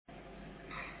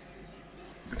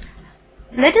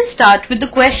Let us start with the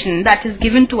question that is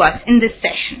given to us in this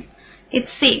session. It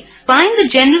says, find the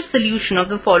general solution of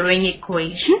the following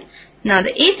equation. Now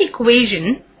the eighth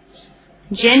equation,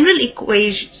 general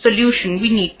solution we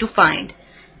need to find.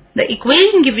 The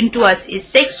equation given to us is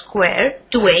sec square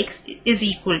 2x is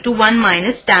equal to 1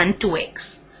 minus tan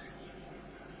 2x.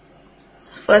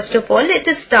 First of all, let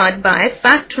us start by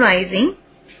factorizing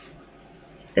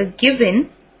the given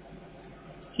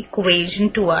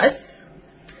equation to us.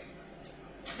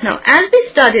 Now, as we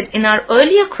studied in our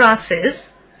earlier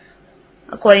classes,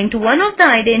 according to one of the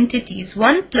identities,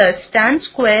 1 plus tan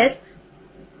square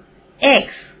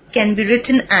x can be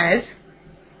written as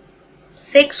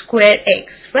sec square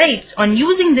x, right? On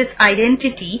using this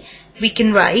identity, we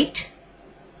can write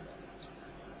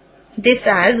this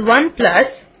as 1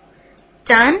 plus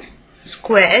tan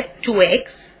square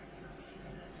 2x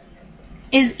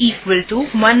is equal to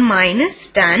 1 minus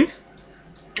tan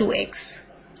 2x,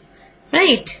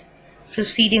 right?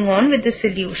 Proceeding on with the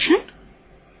solution.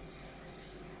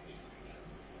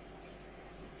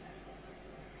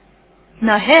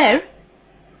 Now here,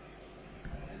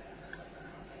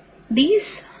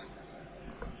 these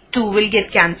two will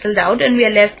get cancelled out and we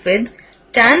are left with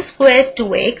tan square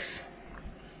 2x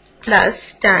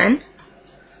plus tan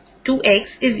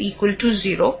 2x is equal to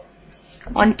 0.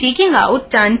 On taking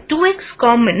out tan 2x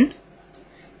common,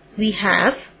 we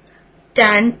have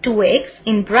tan 2x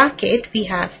in bracket, we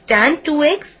have tan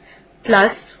 2x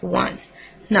plus 1.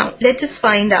 Now let us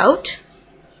find out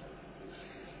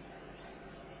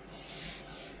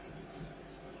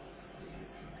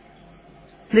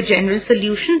the general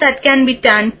solution. That can be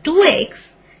tan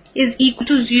 2x is equal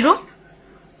to 0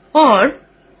 or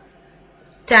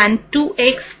tan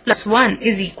 2x plus 1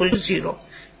 is equal to 0.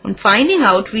 On finding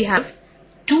out, we have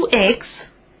 2x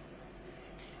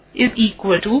is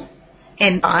equal to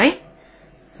n pi.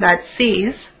 That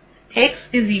says x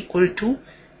is equal to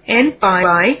n pi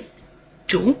by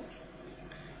 2.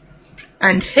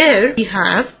 And here we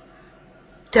have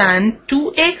tan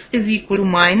 2x is equal to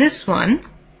minus 1,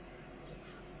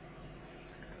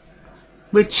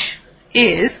 which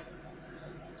is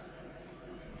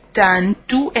tan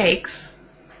 2x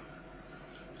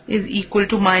is equal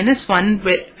to minus 1,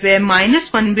 where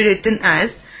minus 1 will be written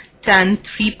as tan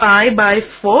 3 pi by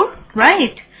 4,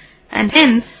 right? And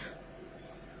hence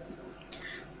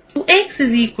 2x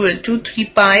is equal to 3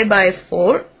 pi by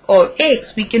 4, or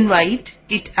x we can write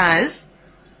it as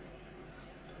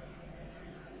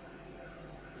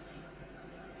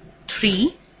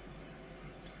 3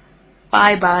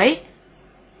 pi by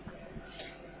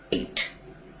 8.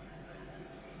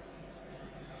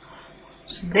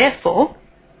 So therefore,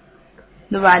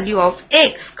 the value of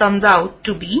x comes out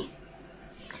to be,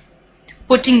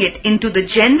 putting it into the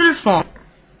general form,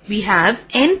 we have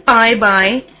n pi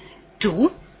by 2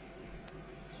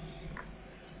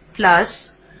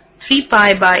 plus 3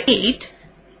 pi by 8,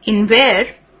 in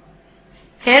where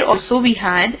here also we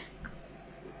had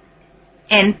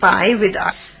n pi with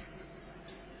us,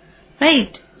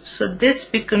 right? So this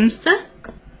becomes the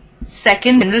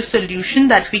second general solution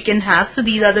that we can have. So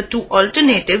these are the two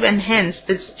alternative, and hence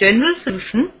this general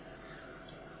solution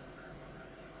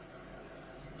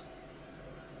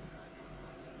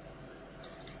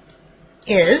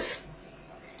is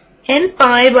n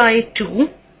pi by 2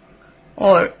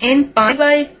 or n pi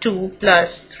by 2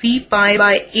 plus 3 pi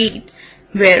by 8,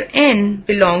 where n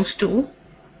belongs to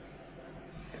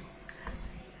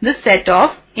the set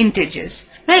of integers,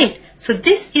 right? So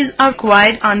this is our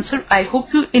required answer. I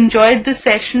hope you enjoyed this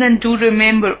session and do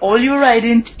remember all your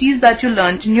identities that you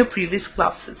learned in your previous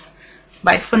classes.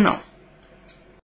 Bye for now.